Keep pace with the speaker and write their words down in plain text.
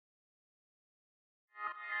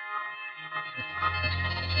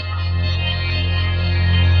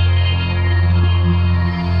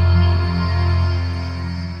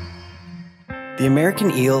The American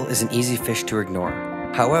eel is an easy fish to ignore.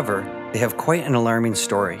 However, they have quite an alarming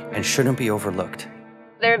story and shouldn't be overlooked.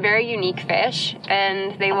 They're a very unique fish,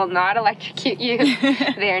 and they will not electrocute you.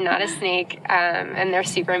 They are not a snake, and they're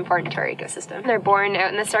super important to our ecosystem. They're born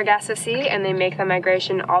out in the Sargasso Sea, and they make the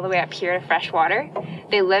migration all the way up here to fresh water.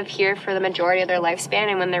 They live here for the majority of their lifespan,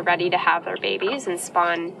 and when they're ready to have their babies and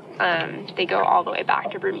spawn, they go all the way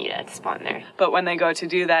back to Bermuda to spawn there. But when they go to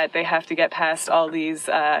do that, they have to get past all these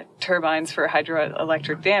turbines for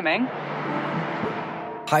hydroelectric damming.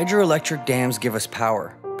 Hydroelectric dams give us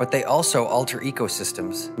power, but they also alter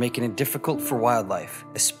ecosystems, making it difficult for wildlife,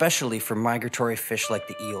 especially for migratory fish like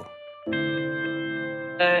the eel.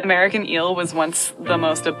 The American eel was once the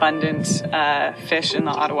most abundant fish in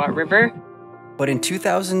the Ottawa River. But in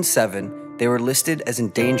 2007, they were listed as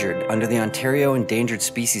endangered under the Ontario Endangered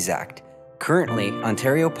Species Act. Currently,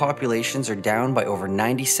 Ontario populations are down by over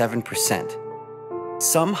 97%.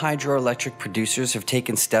 Some hydroelectric producers have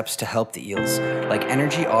taken steps to help the eels, like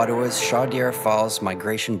Energy Ottawa's Chaudière Falls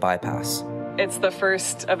Migration Bypass. It's the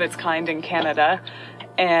first of its kind in Canada,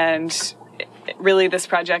 and really this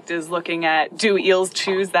project is looking at, do eels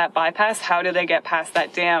choose that bypass? How do they get past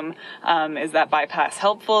that dam? Is that bypass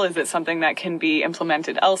helpful? Is it something that can be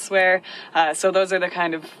implemented elsewhere? So those are the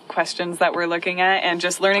kind of questions that we're looking at, and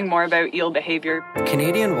just learning more about eel behavior.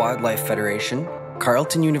 Canadian Wildlife Federation,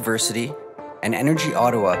 Carleton University, and Energy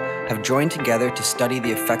Ottawa have joined together to study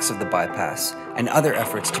the effects of the bypass and other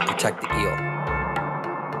efforts to protect the eel.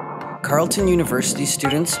 Carleton University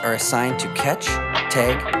students are assigned to catch,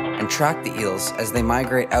 tag, and track the eels as they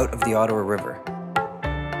migrate out of the Ottawa River.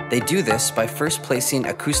 They do this by first placing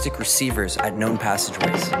acoustic receivers at known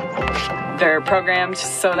passageways. They're programmed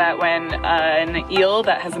so that when an eel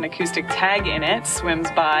that has an acoustic tag in it swims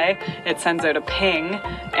by, it sends out a ping,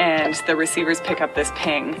 and the receivers pick up this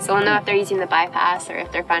ping. So we'll know if they're using the bypass or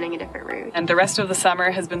if they're finding a different route. And the rest of the summer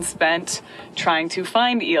has been spent trying to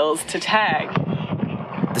find eels to tag.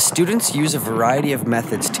 The students use a variety of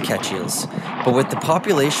methods to catch eels, but with the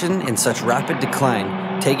population in such rapid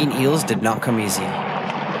decline, tagging eels did not come easy.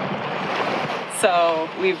 So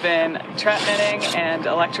we've been trap netting and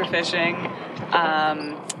electrofishing,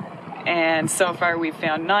 and so far we've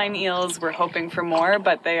found 9 eels. We're hoping for more,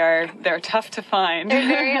 but they're tough to find. They're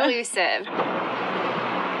very elusive.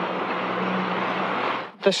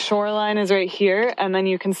 The shoreline is right here, and then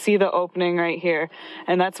you can see the opening right here,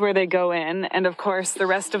 and that's where they go in. And of course, the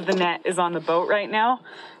rest of the net is on the boat right now,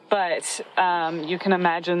 but you can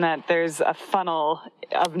imagine that there's a funnel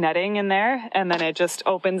of netting in there, and then it just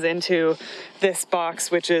opens into this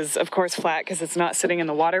box, which is of course flat because it's not sitting in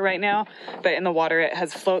the water right now, but in the water it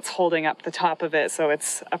has floats holding up the top of it, so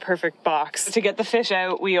it's a perfect box. To get the fish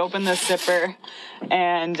out, we open the zipper,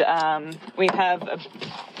 and we have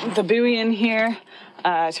the buoy in here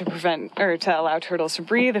to prevent or to allow turtles to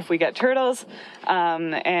breathe if we get turtles,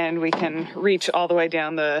 and we can reach all the way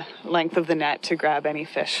down the length of the net to grab any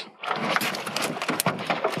fish.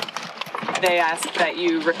 They ask that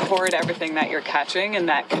you record everything that you're catching, and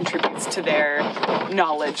that contributes to their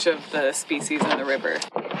knowledge of the species in the river.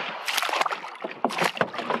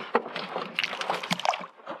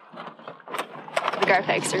 The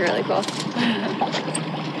garpegs are really cool.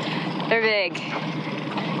 They're big.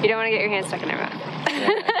 You don't want to get your hand stuck in their mouth.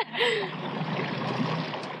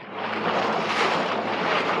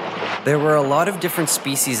 There were a lot of different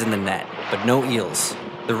species in the net, but no eels.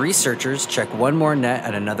 The researchers check one more net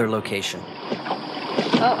at another location.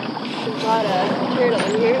 Oh, we've got a turtle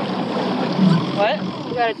in here. What?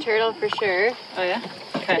 We've got a turtle for sure. Oh yeah?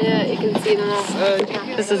 Okay. Yeah, you can see them all.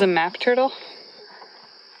 This is a map turtle?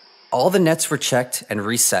 All the nets were checked and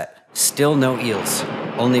reset. Still no eels.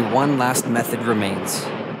 Only one last method remains.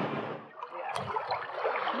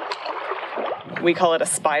 We call it a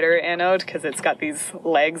spider anode because it's got these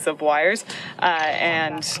legs of wires, so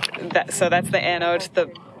that's the anode.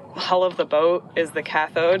 The hull of the boat is the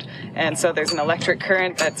cathode, and so there's an electric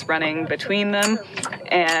current that's running between them,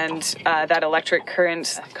 and that electric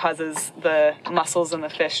current causes the muscles in the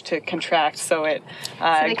fish to contract, so it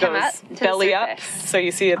goes belly up. So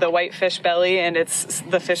you see the white fish belly, and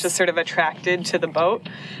the fish is sort of attracted to the boat,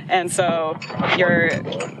 and so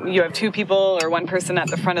you have 2 people or 1 person at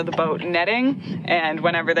the front of the boat netting, and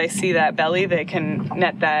whenever they see that belly, they can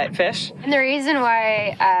net that fish. And the reason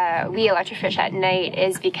why we electrofish at night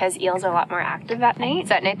is because eels are a lot more active at night.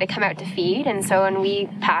 So at night they come out to feed, and so when we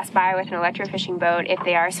pass by with an electrofishing boat, if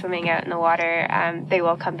they are swimming out in the water, they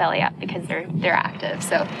will come belly up because they're active.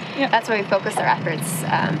 So that's why we focus our efforts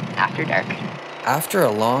after dark. After a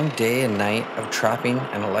long day and night of trapping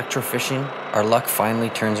and electrofishing, our luck finally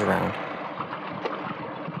turns around.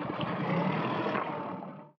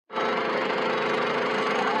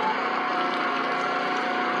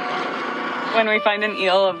 When we find an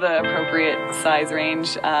eel of the appropriate size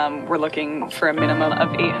range, we're looking for a minimum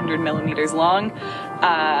of 800 millimeters long.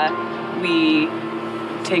 We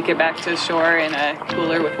take it back to shore in a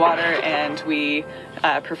cooler with water, and we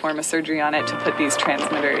perform a surgery on it to put these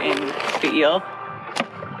transmitter in the eel.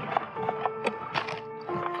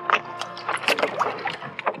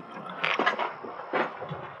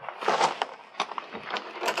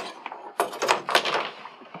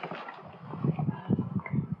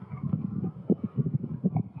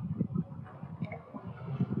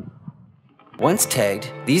 Once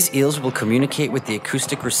tagged, these eels will communicate with the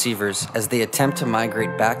acoustic receivers as they attempt to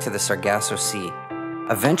migrate back to the Sargasso Sea.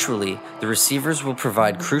 Eventually, the receivers will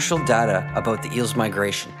provide crucial data about the eel's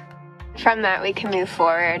migration. From that, we can move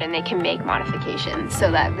forward and they can make modifications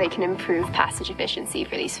so that they can improve passage efficiency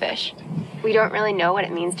for these fish. We don't really know what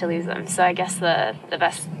it means to lose them, so I guess the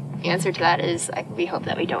best answer to that is we hope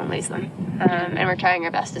that we don't lose them, and we're trying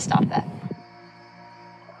our best to stop that.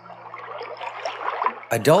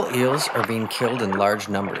 Adult eels are being killed in large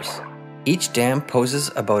numbers. Each dam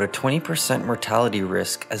poses about a 20% mortality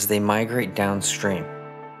risk as they migrate downstream.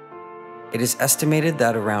 It is estimated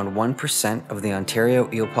that around 1% of the Ontario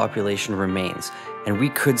eel population remains, and we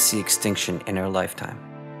could see extinction in our lifetime.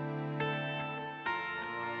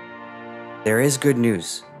 There is good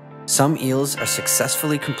news. Some eels are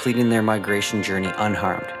successfully completing their migration journey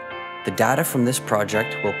unharmed. The data from this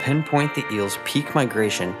project will pinpoint the eel's peak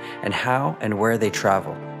migration and how and where they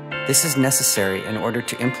travel. This is necessary in order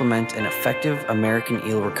to implement an effective American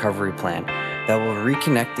eel recovery plan that will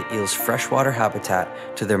reconnect the eel's freshwater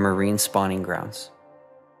habitat to their marine spawning grounds.